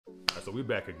So we're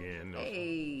back again.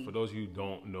 Hey. For those of you who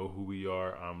don't know who we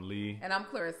are, I'm Lee. And I'm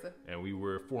Clarissa. And we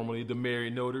were formerly the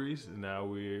Married Notaries, and now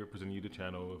we're presenting you the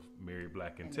channel of Married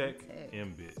Black and Tech,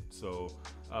 MBIT. So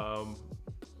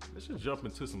let's just jump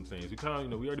into some things. We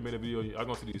kind of, we already made a video. I'm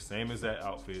going to see these same exact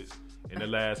outfits in the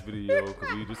last video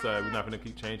because we decided we're not going to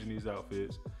keep changing these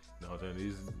outfits. You know what I'm saying?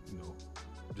 These,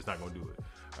 just not going to do it.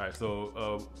 All right,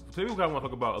 so today we kind of want to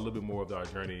talk about a little bit more of our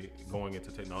journey going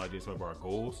into technology and some of our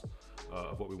goals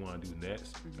of what we want to do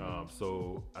next.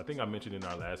 So I think I mentioned in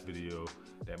our last video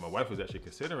that my wife was actually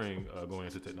considering going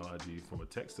into technology from a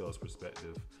tech sales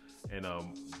perspective. And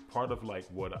part of like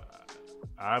what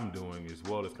I'm doing as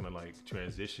well is kind of like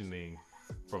transitioning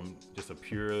from just a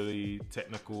purely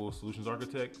technical solutions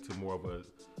architect to more of a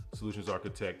solutions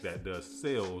architect that does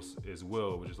sales as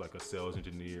well, which is like a sales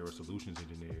engineer or solutions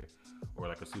engineer, or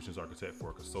like a solutions architect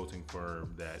for a consulting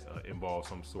firm that involves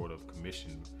some sort of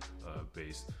commission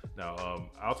base. Now,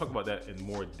 I'll talk about that in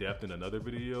more depth in another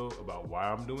video about why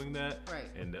I'm doing that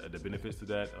and the benefits to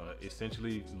that.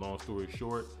 Essentially, long story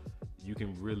short, you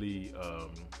can really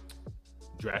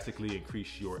drastically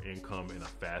increase your income in a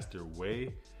faster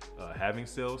way having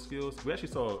sales skills. We actually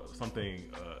saw something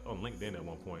on LinkedIn at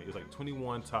one point. It was like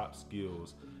 21 top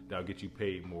skills that'll get you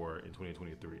paid more in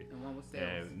 2023. And one was sales.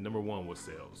 And number one was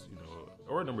sales,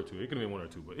 or number two. It could have been one or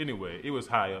two, but anyway, it was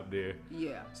high up there.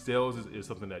 Yeah. Sales is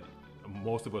something that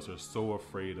most of us are so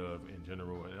afraid of in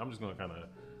general. And I'm just going to kind of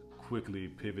quickly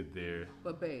pivot there.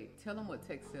 But babe, tell them what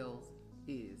tech sales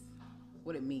is,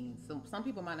 what it means. So some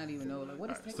people might not even know, like,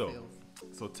 what is tech sales?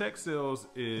 So tech sales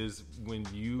is when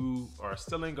you are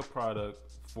selling a product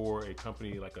for a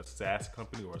company like a SaaS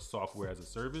company or a software as a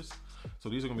service. So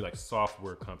these are going to be like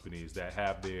software companies that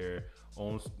have their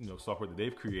own software that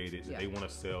they've created that they want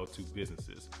to sell to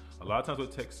businesses. A lot of times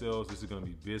with tech sales, this is going to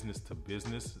be business to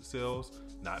business sales,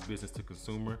 not business to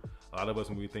consumer. A lot of us,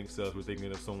 when we think sales, we're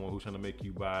thinking of someone who's trying to make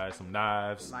you buy some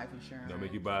knives, life insurance,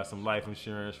 make you buy some life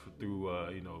insurance through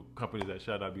companies that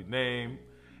shall not be named.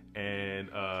 And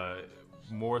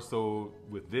more so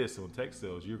with this on tech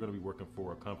sales, you're going to be working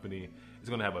for a company. It's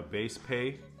going to have a base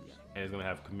pay and it's going to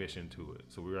have commission to it.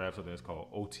 So we're going to have something that's called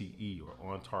OTE, or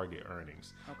on target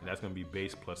earnings. Okay. And that's going to be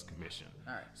base plus commission.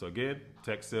 All right. So again,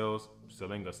 tech sales,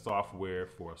 selling a software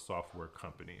for a software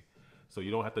company. So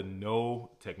you don't have to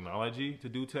know technology to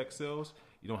do tech sales.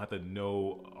 You don't have to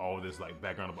know all this like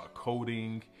background about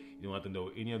coding. You don't have to know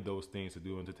any of those things to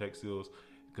do into tech sales,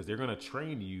 because they're going to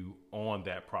train you on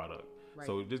that product. Right.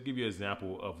 So just give you an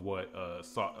example of what a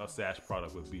SaaS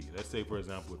product would be. Let's say, for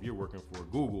example, if you're working for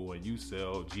Google and you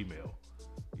sell Gmail,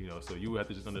 so you have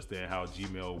to just understand how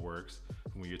Gmail works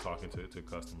when you're talking to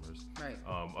customers. Right.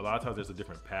 A lot of times there's a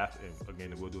different path, and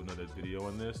again, we'll do another video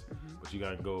on this, but you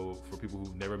gotta go, for people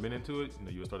who've never been into it,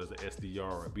 you would start as an SDR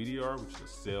or a BDR, which is a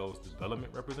sales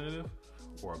development representative,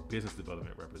 or a business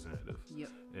development representative. Yep.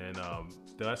 And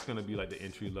that's going to be like the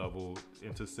entry level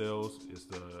into sales. You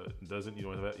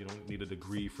don't need a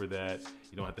degree for that.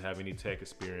 You don't have to have any tech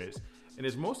experience. And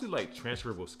it's mostly like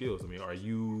transferable skills. I mean, are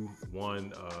you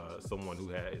someone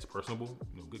who is personable,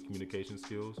 good communication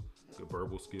skills, good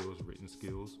verbal skills, written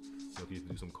skills? You can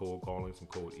do some cold calling, some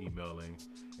cold emailing,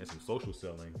 and some social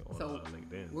selling on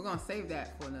LinkedIn. We're going to save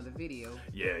that for another video.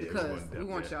 Yeah. Because we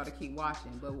want y'all to keep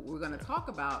watching. But what we're going to talk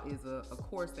about is a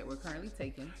course that we're currently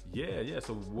taking. Yeah.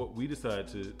 So what we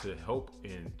decided to help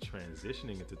in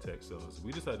transitioning into tech sales,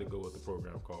 we decided to go with a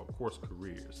program called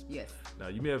CourseCareers. Yes. Now,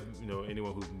 you may have,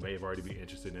 anyone who may have already been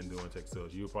interested in doing tech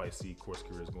sales, you'll probably see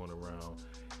CourseCareers going around.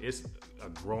 It's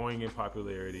growing in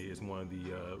popularity. It's one of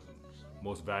the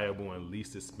most valuable and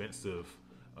least expensive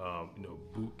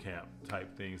boot camp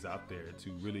type things out there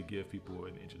to really give people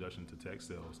an introduction to tech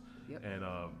sales. Yep.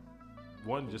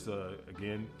 And just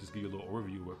give you a little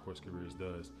overview of what CourseCareers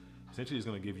does. Essentially, it's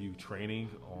going to give you training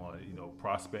on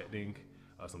prospecting,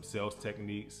 some sales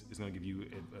techniques. It's going to give you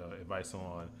advice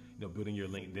on building your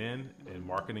LinkedIn and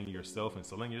marketing yourself and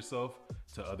selling yourself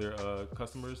to other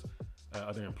customers,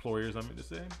 other employers, I meant to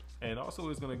say. And also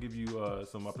it's going to give you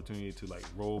some opportunity to like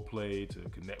role play, to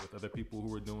connect with other people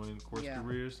who are doing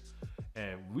CourseCareers.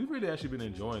 And we've really actually been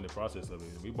enjoying the process of it.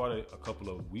 We bought it a couple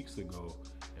of weeks ago,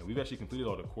 and we've actually completed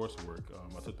all the coursework.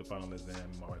 I took the final exam.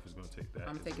 My wife is going to take that.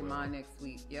 I'm taking mine next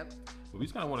week. Yep. But we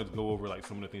just kind of wanted to go over like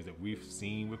some of the things that we've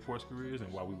seen with CourseCareers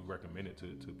and why we would recommend it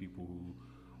to people who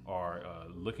are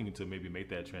looking to maybe make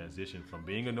that transition from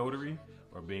being a notary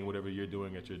or being whatever you're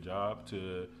doing at your job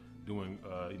to doing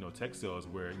tech sales,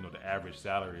 where the average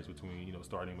salary is between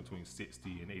starting between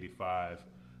 60 and 85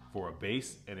 for a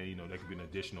base, and then that could be an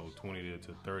additional 20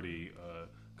 to 30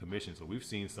 commission. So we've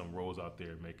seen some roles out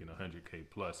there making 100K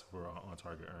plus for on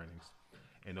target earnings,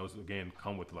 and those again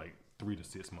come with like 3 to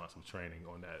 6 months of training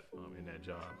on that in that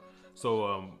job.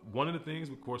 So one of the things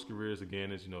with CourseCareers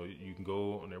again is you can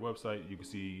go on their website, you can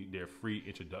see their free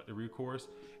introductory course.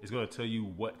 It's going to tell you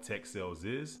what tech sales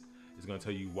is. It's going to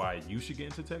tell you why you should get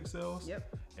into tech sales.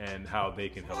 Yep. And how they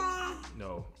can help.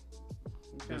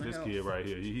 This kid right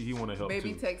here, he want to help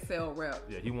baby too. Tech sale rep.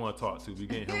 Yeah, he want to talk too. We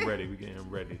getting him ready.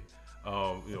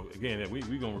 Again,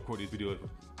 we gonna record these videos.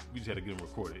 We just had to get him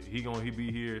recorded. He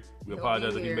be here. We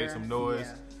apologize if he made some noise.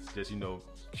 Yeah. Just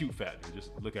cute factor.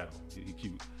 Just look at him. He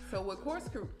cute. So with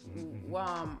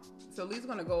CourseCareers, so Lee's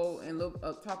gonna go and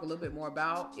talk a little bit more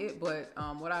about it. But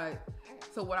what I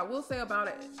will say about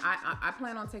it, I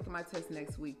plan on taking my test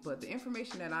next week. But the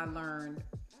information that I learned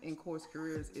in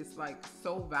CourseCareers is like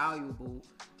so valuable.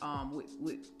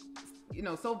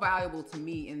 So valuable to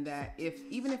me in that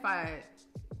even if I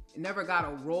never got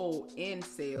a role in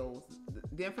sales,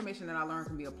 the information that I learned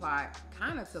can be applied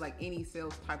kind of to like any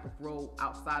sales type of role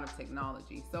outside of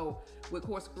technology. So with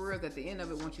CourseCareers, at the end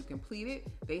of it, once you complete it,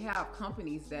 they have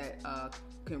companies that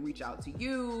can reach out to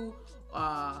you,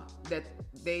 that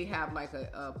they have like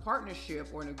a partnership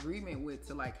or an agreement with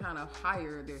to like kind of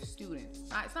hire their students.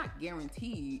 It's not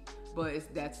guaranteed,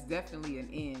 but that's definitely an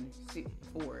end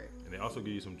for it. And they also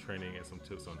give you some training and some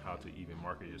tips on how to even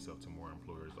market yourself to more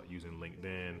employers, like using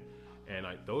LinkedIn. And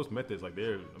like those methods, like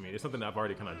it's something that I've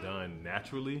already kind of done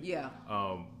naturally. Yeah.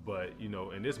 But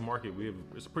in this market,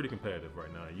 it's pretty competitive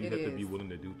right now. You have to be willing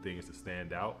to do things to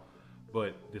stand out.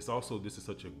 But this is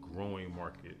such a growing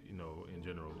market, in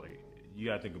general. Like you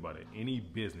gotta think about it. Any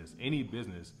business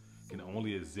can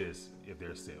only exist if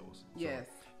there's sales. Yes.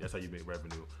 So that's how you make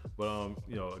revenue. But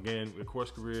again, with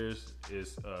CourseCareers,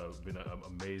 it's been an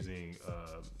amazing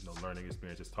learning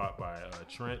experience. It's taught by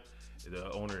Trent.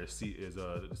 The owner the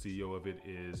CEO of it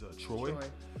is Troy.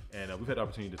 And we've had the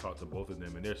opportunity to talk to both of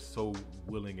them, and they're so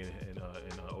willing and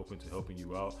open to helping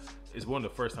you out. It's one of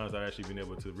the first times I've actually been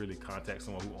able to really contact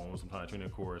someone who owns some kind of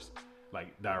training course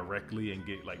like directly and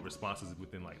get like responses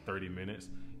within like 30 minutes.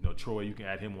 Troy, you can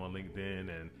add him on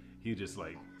LinkedIn, and he just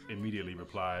like immediately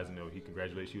replies. He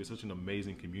congratulates you. It's such an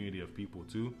amazing community of people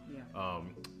too. Yeah.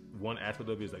 One aspect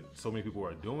of it is like so many people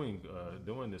are doing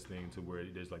this thing to where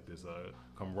there's like this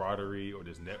camaraderie or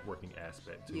this networking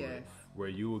aspect to it, where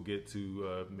you will get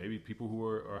to maybe people who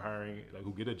are hiring, like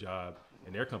who get a job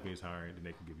and their company is hiring, then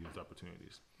they can give you those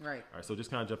opportunities. Right. All right. So just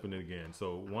kind of jumping in again.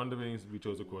 So one of the things we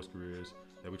chose CourseCareers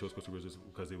is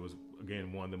because it was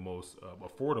again one of the most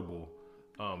affordable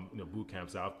boot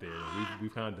camps out there.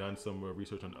 We've kind of done some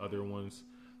research on other ones.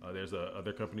 There's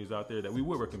other companies out there that we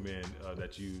would recommend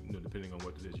that depending on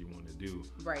what it is you want to do.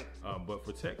 Right. But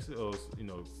for tech sales,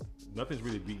 nothing's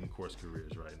really beating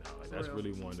CourseCareers right now. Like that's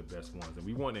really one of the best ones. And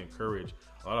we want to encourage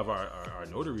a lot of our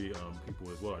notary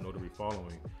people as well, our notary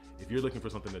following. If you're looking for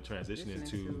something to transition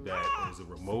into that is a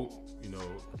remote,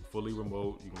 fully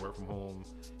remote, you can work from home,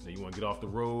 you want to get off the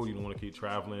road, you don't want to keep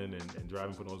traveling and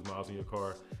driving for those miles in your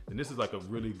car, then this is like a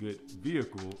really good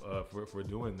vehicle for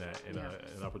doing that and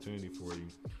an opportunity for you.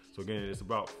 So again, it's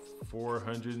about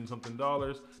 $400 and something.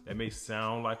 That may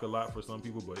sound like a lot for some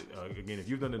people, but again, if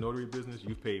you've done the notary business,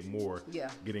 you've paid more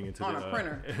getting into on a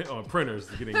printer. on printers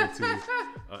getting into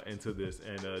this.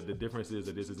 And the difference is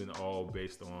that this isn't all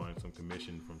based on some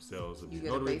commission from sales of your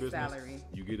notary business. Salary.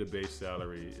 You get a base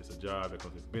salary. It's a job that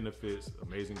comes with benefits,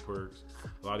 amazing perks.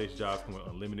 A lot of these jobs come with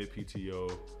unlimited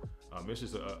PTO. It's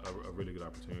just a really good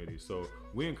opportunity. So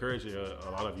we encourage a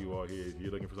lot of you all here, if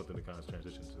you're looking for something to kind of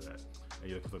transition to that, and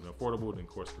you're looking for something affordable, then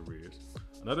CourseCareers.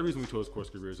 Another reason we chose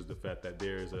CourseCareers is the fact that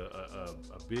there's a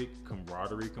big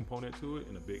camaraderie component to it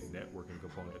and a big networking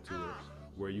component to it,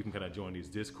 where you can kind of join these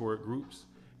Discord groups,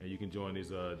 and you can join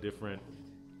these different,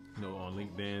 on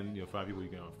LinkedIn, find people you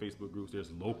can on Facebook groups.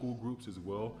 There's local groups as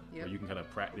well, where you can kind of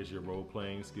practice your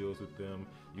role-playing skills with them.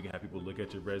 You can have people look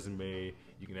at your resume.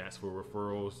 You can ask for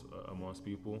referrals amongst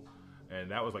people.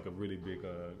 And that was like a really big,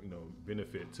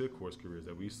 benefit to CourseCareers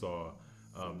that we saw,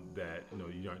 that,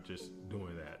 you aren't just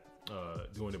doing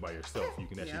that, doing it by yourself. You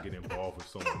can actually get involved with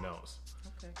someone else.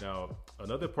 Okay. Now,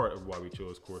 another part of why we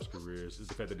chose CourseCareers is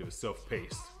the fact that it was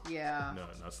self-paced. Yeah.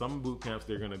 Now some boot camps,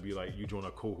 they're going to be like, you join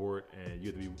a cohort and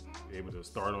you have to be able to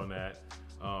start on that.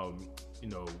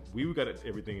 We got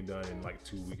everything done in like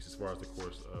 2 weeks as far as the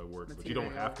course work, but you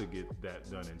don't have to get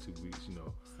that done in 2 weeks.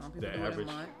 Some people do it in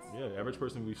months. The average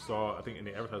person we saw, I think, and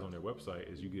they advertise on their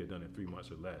website, is you get it done in 3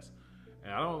 months or less.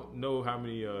 And I don't know how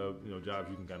many jobs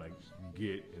you can kind of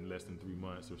get in less than 3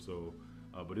 months or so.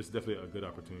 But it's definitely a good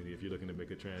opportunity if you're looking to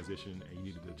make a transition and you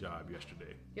needed a job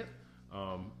yesterday. Yep.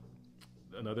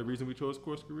 Another reason we chose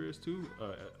CourseCareers too,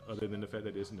 other than the fact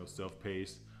that it's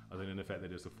self-paced, other than the fact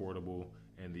that it's affordable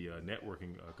and the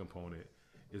networking component,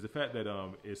 is the fact that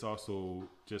it's also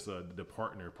just the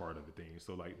partner part of the thing.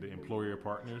 So like the employer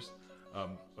partners.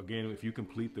 Again, if you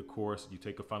complete the course, you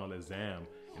take a final exam,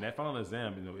 and that final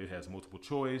exam, it has multiple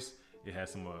choice, it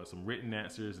has some written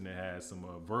answers, and it has some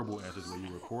verbal answers where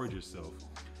you record yourself,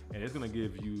 and it's gonna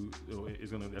give you,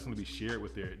 that's gonna be shared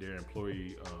with their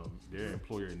employer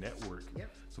network. Yep.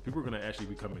 So people are gonna actually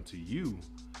be coming to you,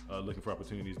 looking for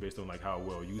opportunities based on like how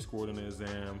well you scored on the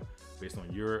exam, based on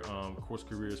your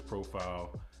CourseCareers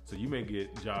profile. So you may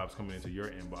get jobs coming into your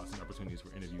inbox and opportunities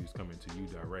for interviews coming to you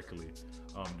directly.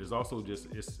 There's also it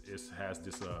has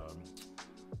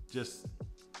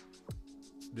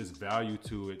this value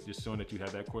to it, just showing that you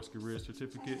have that CourseCareers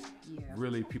certificate. Yeah.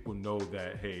 Really, people know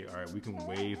that, hey, all right, we can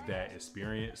waive that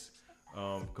experience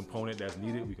component that's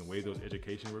needed. We can waive those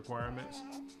education requirements,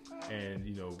 and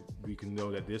we can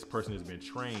know that this person has been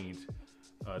trained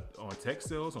on tech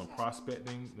sales, on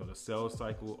prospecting, the sales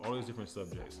cycle, all these different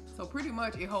subjects. So pretty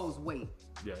much it holds weight.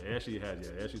 Yeah, it actually has.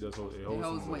 Yeah, it actually does hold. It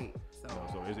holds weight.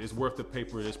 So it's worth the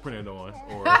paper it's printed on,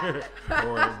 or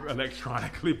or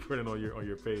electronically printed on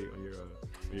your computer.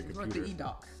 It's worth the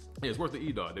e-doc. Yeah, it's worth the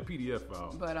e-doc, the PDF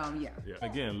file. But yeah.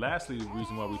 Again, lastly, the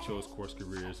reason why we chose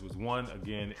CourseCareers was one.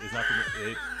 Again, it's not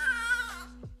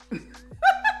it.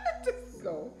 Just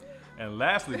go. And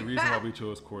lastly, the reason why we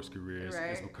chose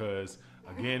CourseCareers is because,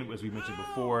 again, as we mentioned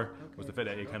before, was the fact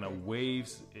that it kind of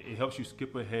waives, it helps you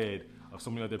skip ahead of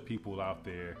so many other people out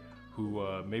there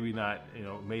who maybe not,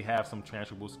 may have some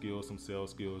transferable skills, some sales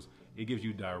skills. It gives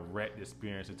you direct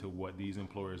experience into what these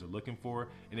employers are looking for,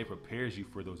 and it prepares you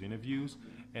for those interviews.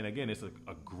 And again, it's a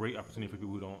great opportunity for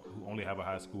people who only have a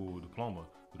high school diploma,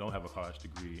 who don't have a college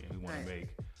degree, and who want to make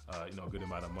a good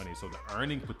amount of money. So the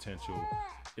earning potential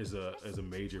is a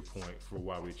major point for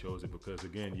why we chose it, because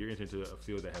again, you're entering into a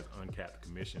field that has uncapped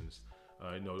commissions.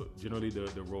 Generally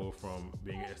the role from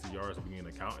being an SDR is being an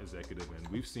account executive, and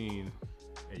we've seen,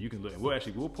 and you can look,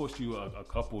 and we'll post you a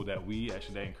couple that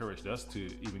that encouraged us to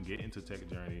even get into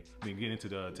get into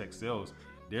the tech sales.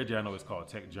 Their channel is called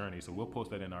Tech Journey, so we'll post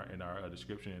that in our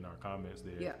description, in our comments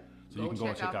there. Yeah. So you can go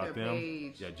and check out them.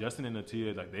 Page. Yeah, Justin and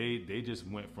Natia, like they just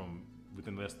went from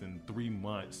within less than 3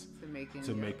 months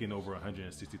to making over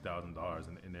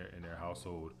 $160,000 in their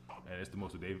household, and it's the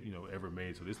most that they've ever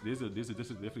made. So this is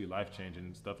definitely life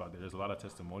changing stuff out there. There's a lot of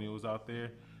testimonials out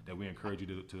there that we encourage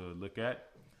you to look at.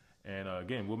 And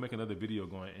again, we'll make another video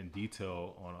going in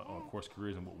detail on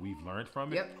CourseCareers and what we've learned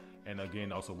from it. Yep. And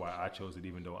again, also why I chose it,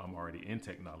 even though I'm already in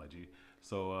technology.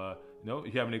 So,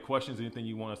 if you have any questions, anything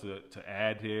you want us to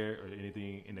add here, or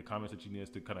anything in the comments that you need us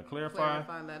to kind of clarify,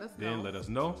 let us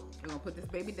know. We're going to put this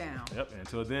baby down. Yep. And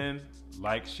until then,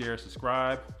 like, share,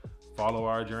 subscribe, follow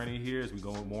our journey here as we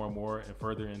go more and more and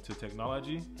further into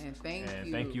technology. And thank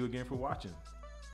you. Thank you again for watching.